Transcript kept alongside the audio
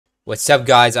What's up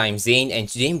guys, I'm Zane and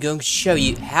today I'm going to show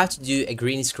you how to do a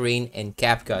green screen in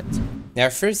CapCut. Now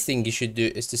first thing you should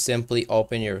do is to simply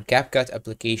open your CapCut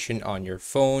application on your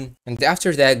phone, and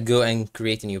after that go and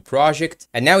create a new project.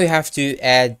 And now we have to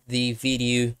add the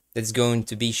video that's going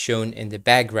to be shown in the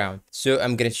background. So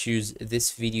I'm going to choose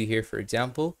this video here for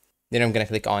example. Then I'm going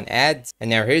to click on add, and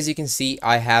now here as you can see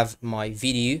I have my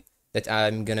video that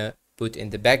I'm going to put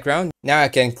in the background. Now I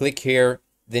can click here,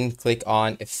 then click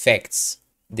on effects.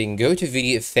 Then go to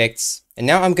video effects, and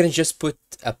now I'm gonna just put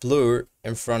a blur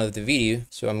in front of the video.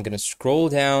 So I'm gonna scroll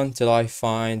down till I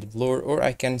find blur, or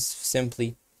I can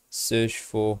simply search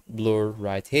for blur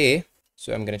right here.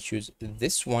 So I'm gonna choose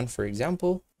this one for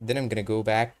example. Then I'm gonna go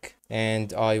back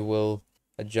and I will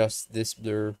adjust this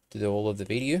blur to the whole of the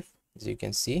video. As you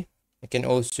can see, I can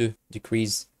also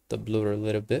decrease the blur a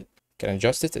little bit. Can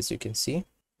adjust it as you can see.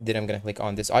 Then I'm gonna click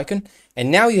on this icon,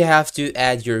 and now you have to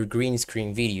add your green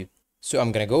screen video. So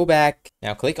I'm gonna go back,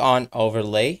 now click on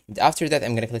overlay, and after that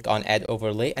I'm gonna click on add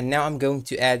overlay, and now I'm going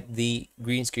to add the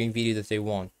green screen video that I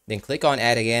want. Then click on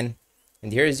add again,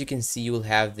 and here as you can see you will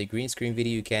have the green screen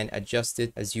video. You can adjust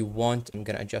it as you want. I'm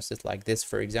gonna adjust it like this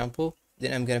for example.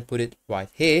 Then I'm gonna put it right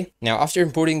here. Now after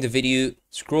importing the video,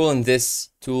 scroll in this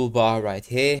toolbar right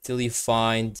here till you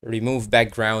find remove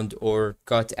background or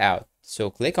cut out.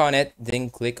 So click on it, then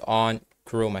click on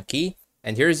Chroma key,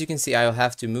 and here as you can see I'll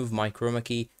have to move my Chroma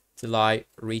key till I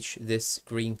reach this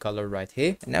green color right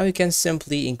here. And now you can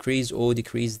simply increase or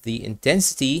decrease the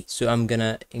intensity. So I'm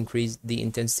gonna increase the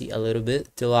intensity a little bit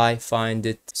till I find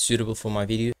it suitable for my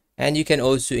video. And you can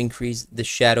also increase the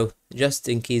shadow just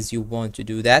in case you want to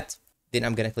do that. Then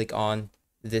I'm gonna click on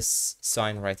this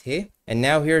sign right here. And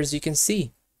now here as you can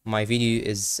see, my video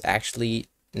is actually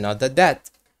not that bad.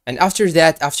 And after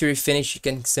that, after you finish, you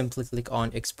can simply click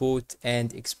on export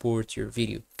and export your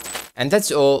video. And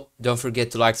that's all. Don't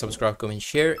forget to like, subscribe, comment,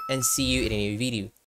 share, and see you in a new video.